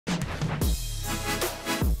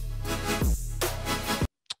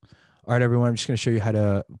All right, everyone, I'm just going to show you how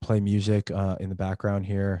to play music in the background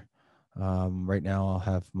here. Right now, I'll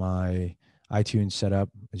have my iTunes set up.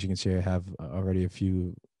 As you can see, I have already a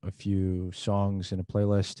few songs in a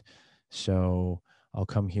playlist. So I'll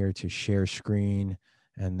come here to share screen,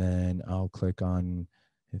 and then I'll click on,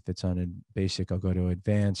 if it's on a basic, I'll go to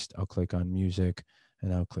advanced. I'll click on music,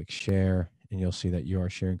 and I'll click share, and you'll see that you are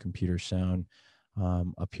sharing computer sound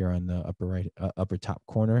up here on the upper top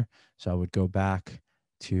corner. So I would go back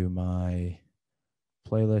to my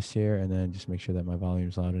playlist here and then just make sure that my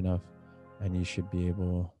volume's loud enough, and you should be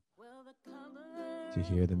able to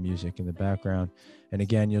hear the music in the background. And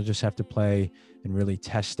again, you'll just have to play and really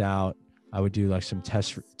test out. I would do like some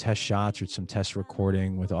test shots or some test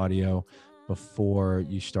recording with audio before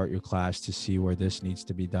you start your class to see where this needs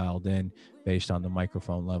to be dialed in based on the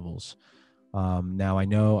microphone levels. Now I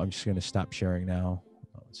know I'm just going to stop sharing now.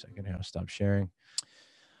 Hold on 1 second here. I'll stop sharing.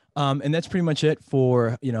 And that's pretty much it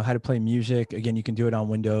for, how to play music. Again, you can do it on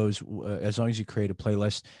Windows as long as you create a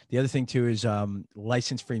playlist. The other thing too is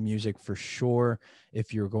license-free music for sure.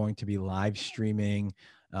 If you're going to be live streaming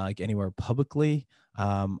like anywhere publicly,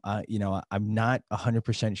 I'm not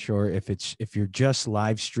 100% sure if you're just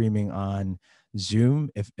live streaming on Zoom,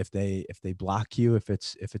 if they block you, if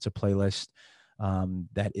it's a playlist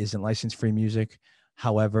that isn't license-free music.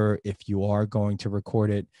 However, if you are going to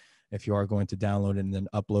record it, if you are going to download it and then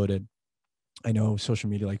upload it, I know social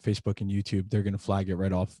media like Facebook and YouTube, they're going to flag it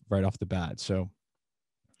right off the bat. So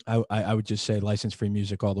I would just say license-free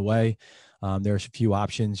music all the way. There's a few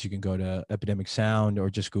options. You can go to Epidemic Sound or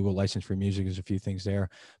just Google license-free music. There's a few things there,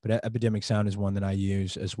 but Epidemic Sound is one that I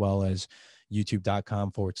use, as well as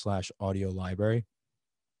youtube.com/audio library.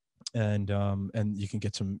 And you can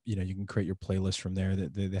get some, you can create your playlist from there.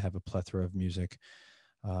 They have a plethora of music.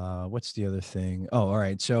 What's the other thing? Oh, all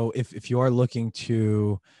right. So if you are looking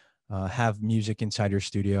to have music inside your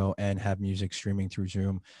studio and have music streaming through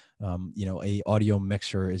Zoom, a audio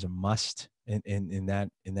mixer is a must in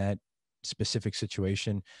that specific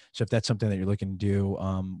situation. So if that's something that you're looking to do,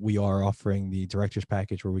 we are offering the director's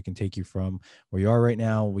package where we can take you from where you are right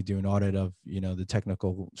now. We do an audit of, the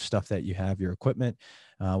technical stuff that you have, your equipment.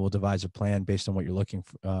 We'll devise a plan based on what you're looking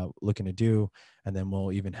to do. And then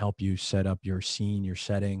we'll even help you set up your scene, your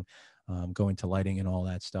setting, go into lighting and all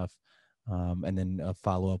that stuff. And then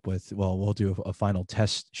follow up with, we'll do a final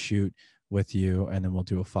test shoot with you, and then we'll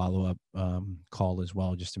do a follow-up call as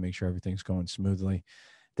well, just to make sure everything's going smoothly.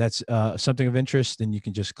 That's something of interest, then you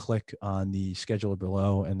can just click on the scheduler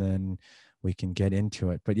below, and then we can get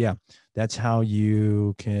into it. But yeah, that's how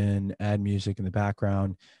you can add music in the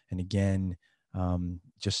background. And again,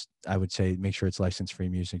 I would say make sure it's license-free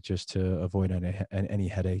music, just to avoid any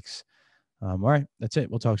headaches. All right, that's it.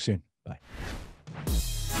 We'll talk soon. Bye.